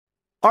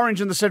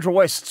Orange in the Central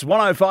West's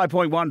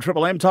 105.1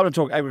 Triple M. Time to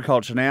talk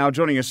agriculture now.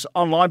 Joining us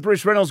online,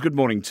 Bruce Reynolds, good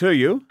morning to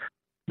you.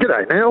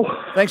 G'day, Neil.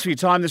 Thanks for your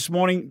time this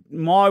morning.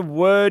 My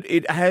word,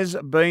 it has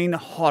been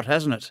hot,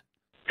 hasn't it?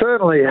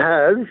 Certainly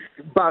has,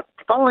 but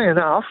funnily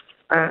enough,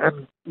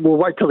 and we'll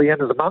wait till the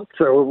end of the month,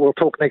 so we'll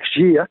talk next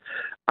year,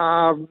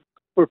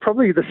 we're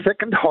probably the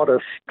second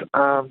hottest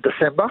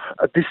December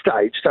at this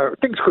stage. So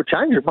things could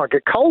change. It might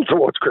get cold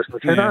towards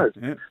Christmas. Who knows?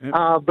 Yeah.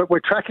 But we're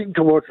tracking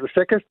towards the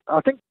second.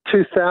 I think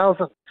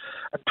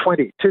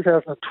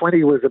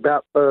 2020 was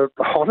about the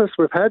hottest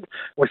we've had.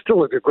 We're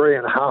still a degree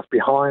and a half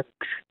behind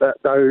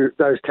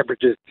those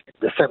temperatures in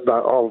December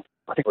of,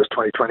 I think it was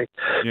 2020.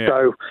 Yeah.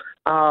 So,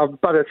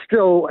 but it's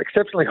still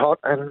exceptionally hot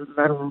and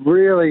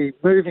really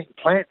moving.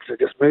 Plants are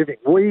just moving.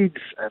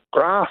 Weeds and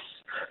grass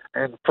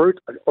and fruit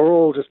are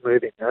all just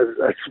moving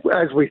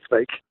as we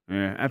speak.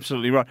 Yeah,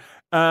 absolutely right.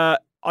 I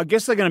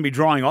guess they're going to be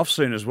drying off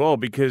soon as well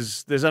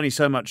because there's only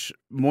so much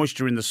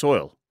moisture in the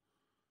soil.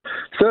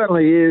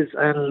 Certainly is.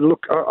 And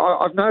look,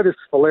 I've noticed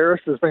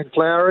Phalaris has been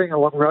flowering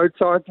along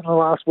roadsides in the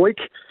last week.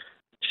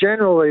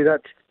 Generally,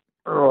 that's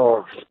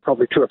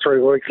probably 2 or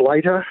 3 weeks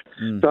later.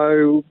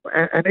 So,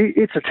 and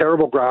it's a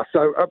terrible grass.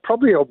 So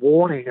probably a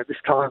warning at this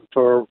time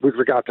with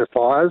regard to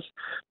fires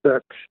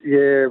that,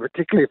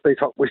 particularly if these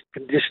hot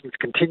conditions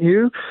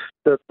continue,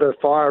 that the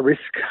fire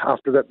risk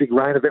after that big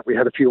rain event we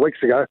had a few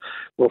weeks ago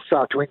will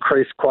start to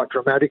increase quite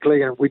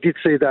dramatically. And we did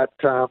see that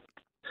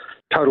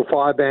total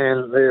fire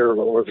ban there, it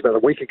was about a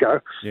week ago.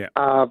 Yeah.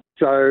 Or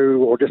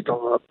just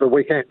on the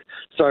weekend.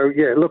 So,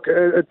 look,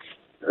 it's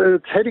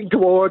heading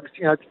towards,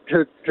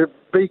 to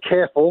be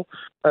careful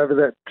over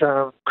that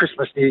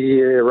Christmas, New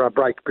Year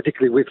break,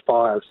 particularly with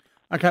fires.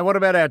 Okay, what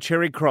about our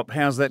cherry crop?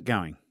 How's that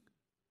going?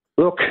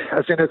 Look,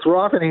 as in it's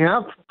ripening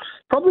up,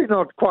 probably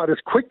not quite as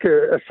quick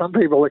as some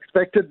people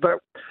expected, but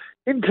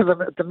into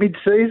the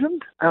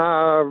mid-season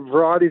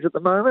varieties at the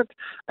moment,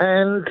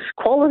 and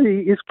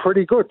quality is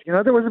pretty good.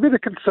 There was a bit of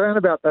concern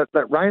about that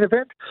rain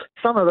event.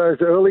 Some of those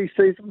early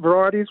season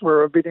varieties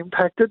were a bit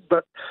impacted,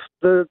 but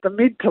the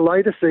mid to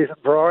later season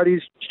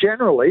varieties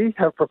generally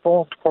have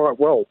performed quite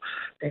well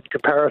in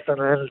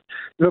comparison. And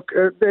look,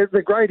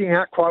 they're grading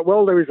out quite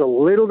well. There is a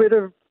little bit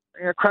of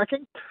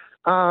cracking,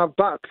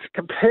 but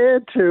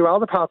compared to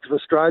other parts of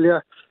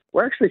Australia,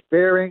 we're actually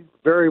faring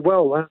very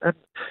well. And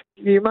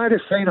you might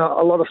have seen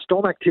a lot of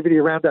storm activity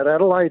around that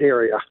Adelaide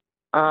area.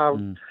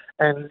 And,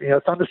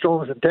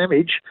 thunderstorms and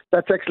damage,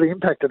 that's actually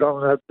impacted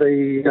on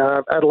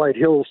the Adelaide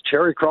Hills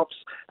cherry crops.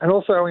 And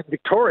also in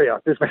Victoria,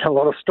 there's been a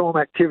lot of storm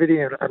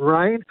activity and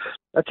rain.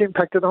 That's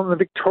impacted on the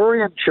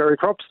Victorian cherry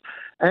crops.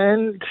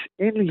 And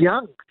in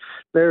Young,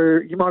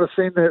 you might have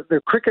seen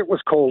the cricket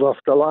was called off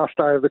the last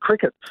day of the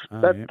cricket.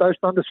 Those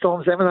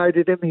thunderstorms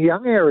emanated in the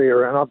Young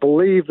area, and I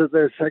believe that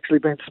there's actually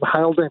been some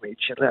hail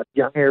damage in that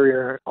Young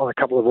area on a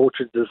couple of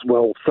orchards as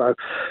well. So,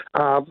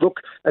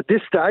 look, at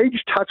this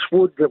stage, touch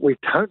wood that we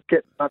don't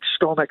get much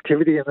storm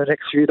activity in the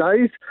next few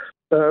days.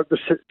 The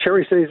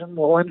cherry season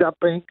will end up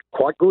being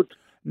quite good.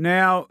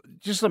 Now,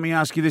 just let me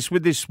ask you this.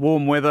 With this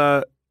warm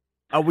weather,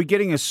 are we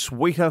getting a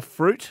sweeter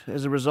fruit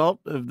as a result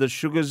of the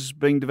sugars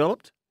being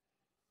developed?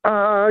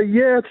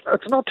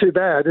 It's not too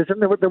bad.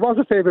 There was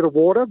a fair bit of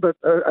water, but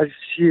as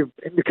you've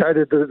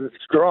indicated,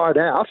 it's dried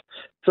out.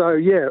 So,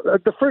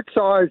 the fruit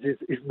size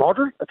is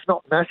moderate. It's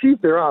not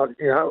massive. There are,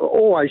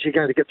 always you're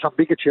going to get some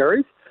bigger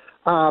cherries.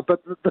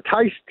 But the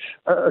taste,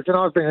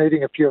 I've been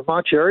eating a few of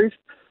my cherries,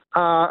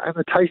 and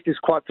the taste is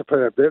quite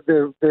superb.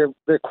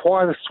 They're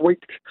quite a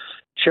sweet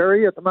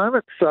cherry at the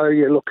moment. So,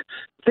 look,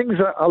 things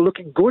are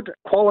looking good.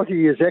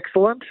 Quality is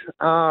excellent.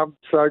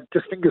 So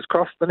just fingers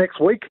crossed the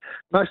next week.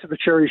 Most of the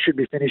cherries should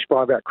be finished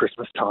by about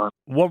Christmas time.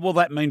 What will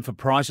that mean for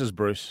prices,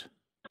 Bruce?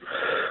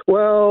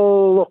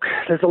 Well, look,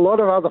 there's a lot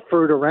of other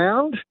fruit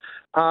around.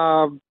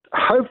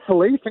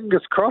 Hopefully,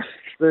 fingers crossed,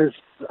 there's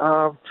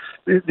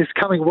this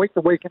coming week, the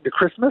week into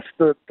Christmas,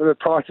 the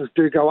prices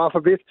do go up a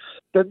bit.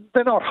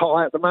 They're not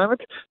high at the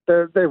moment.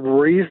 They're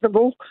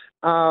reasonable,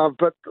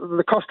 but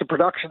the cost of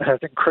production has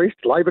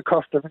increased. Labour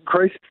costs have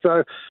increased.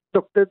 So,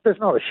 look, there's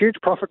not a huge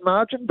profit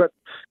margin, but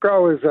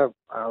growers are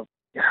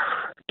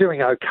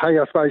doing okay,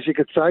 I suppose you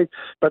could say.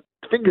 But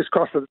fingers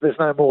crossed that there's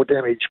no more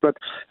damage. But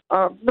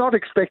not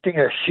expecting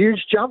a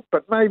huge jump,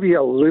 but maybe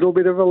a little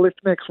bit of a lift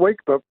next week.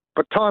 But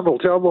time will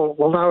tell.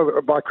 We'll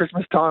know by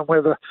Christmas time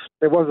whether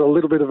there was a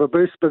little bit of a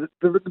boost. But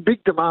the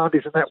big demand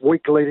is in that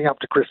week leading up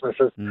to Christmas.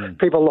 As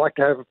people like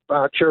to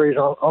have cherries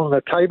on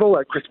the table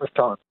at Christmas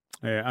time.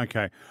 Yeah,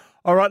 okay.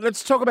 All right,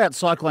 let's talk about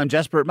Cyclone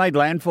Jasper. It made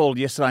landfall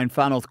yesterday in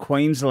far north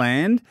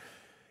Queensland.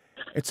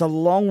 It's a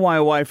long way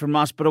away from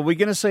us, but are we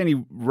going to see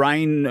any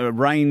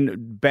rain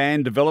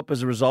ban develop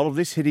as a result of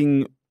this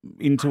hitting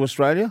into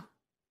Australia?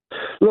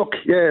 Look,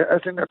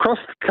 as in across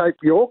Cape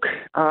York,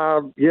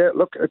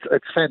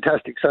 it's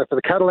fantastic. So for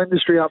the cattle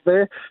industry up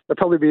there, there'll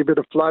probably be a bit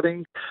of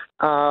flooding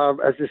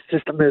as this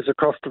system moves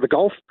across to the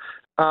Gulf.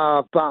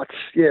 But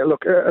yeah,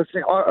 look, it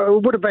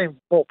would have been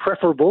more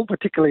preferable,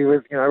 particularly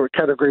with a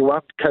Category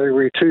 1,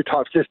 Category 2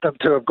 type system,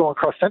 to have gone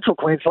across central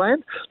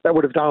Queensland. That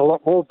would have done a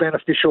lot more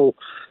beneficial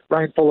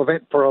rainfall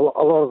event for a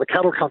lot of the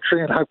cattle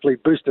country and hopefully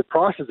boosted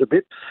prices a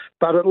bit.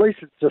 But at least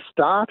it's a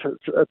start.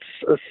 It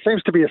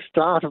seems to be a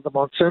start of the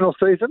monsoonal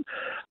season.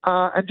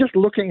 And just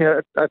looking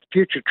at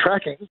future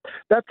tracking,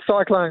 that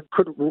cyclone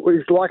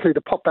is likely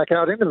to pop back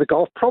out into the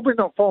Gulf, probably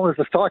not fall as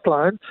a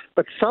cyclone,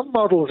 but some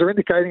models are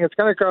indicating it's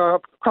going to go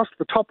up across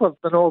the top of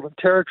the Northern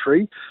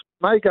Territory,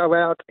 may go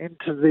out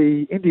into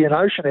the Indian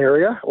Ocean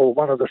area or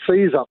one of the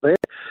seas up there,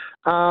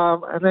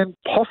 and then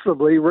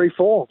possibly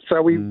reform.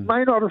 So we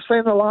may not have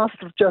seen the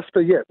last of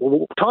Jasper yet.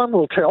 Well, time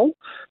will tell,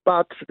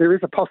 but there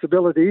is a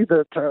possibility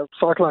that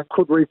cyclone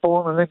could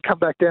reform and then come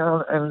back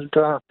down and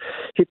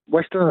hit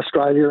Western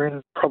Australia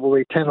in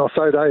probably 10 or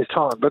so days'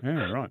 time. But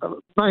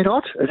may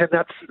not, and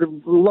that's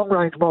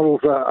long-range models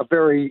are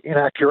very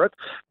inaccurate,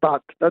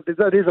 but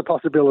that is a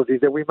possibility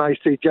that we may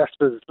see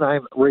Jasper's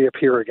name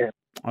reappear again.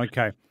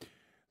 Okay.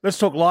 Let's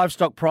talk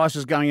livestock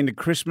prices going into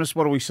Christmas.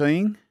 What are we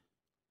seeing?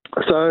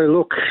 So,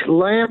 look,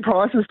 lamb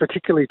prices,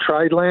 particularly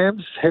trade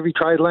lambs, heavy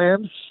trade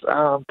lambs,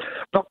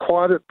 not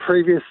quite at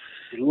previous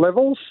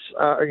levels,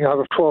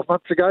 of 12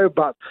 months ago,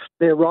 but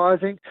they're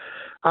rising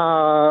and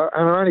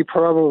are only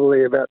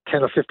probably about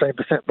 10 or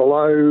 15%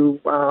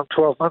 below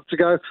 12 months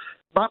ago.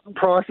 Mutton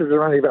prices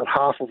are only about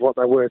half of what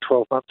they were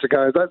 12 months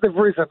ago. They've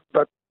risen,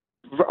 but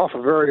off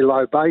a very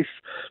low base.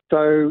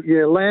 So,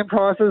 yeah, lamb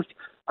prices,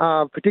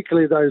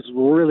 particularly those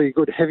really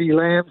good heavy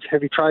lambs,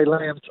 heavy trade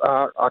lambs,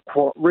 are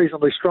quite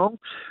reasonably strong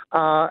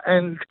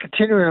and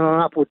continuing on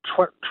an upward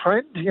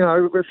trend.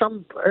 With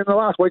some in the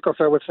last week or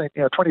so, we've seen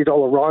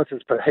 $20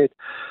 rises per head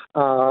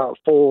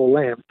for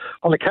lamb.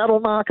 On the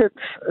cattle market,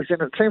 it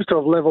seems to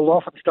have levelled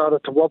off and started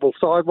to wobble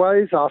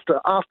sideways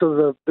after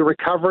the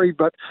recovery,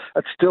 but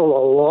it's still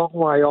a long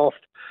way off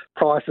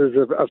prices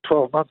of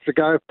 12 months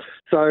ago.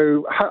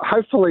 So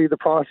hopefully the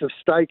price of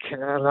steak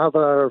and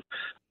other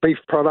beef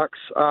products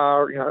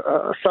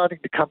are starting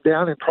to come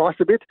down in price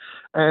a bit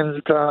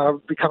and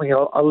becoming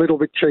a little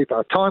bit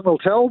cheaper. Time will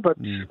tell, but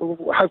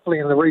hopefully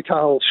in the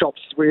retail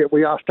shops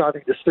we are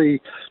starting to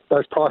see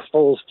those price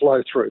falls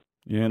flow through.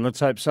 Yeah, let's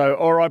hope so.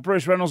 All right,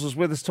 Bruce Reynolds was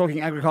with us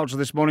talking agriculture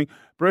this morning.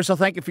 Bruce, I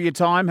thank you for your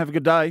time. Have a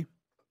good day.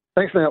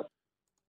 Thanks, Neil.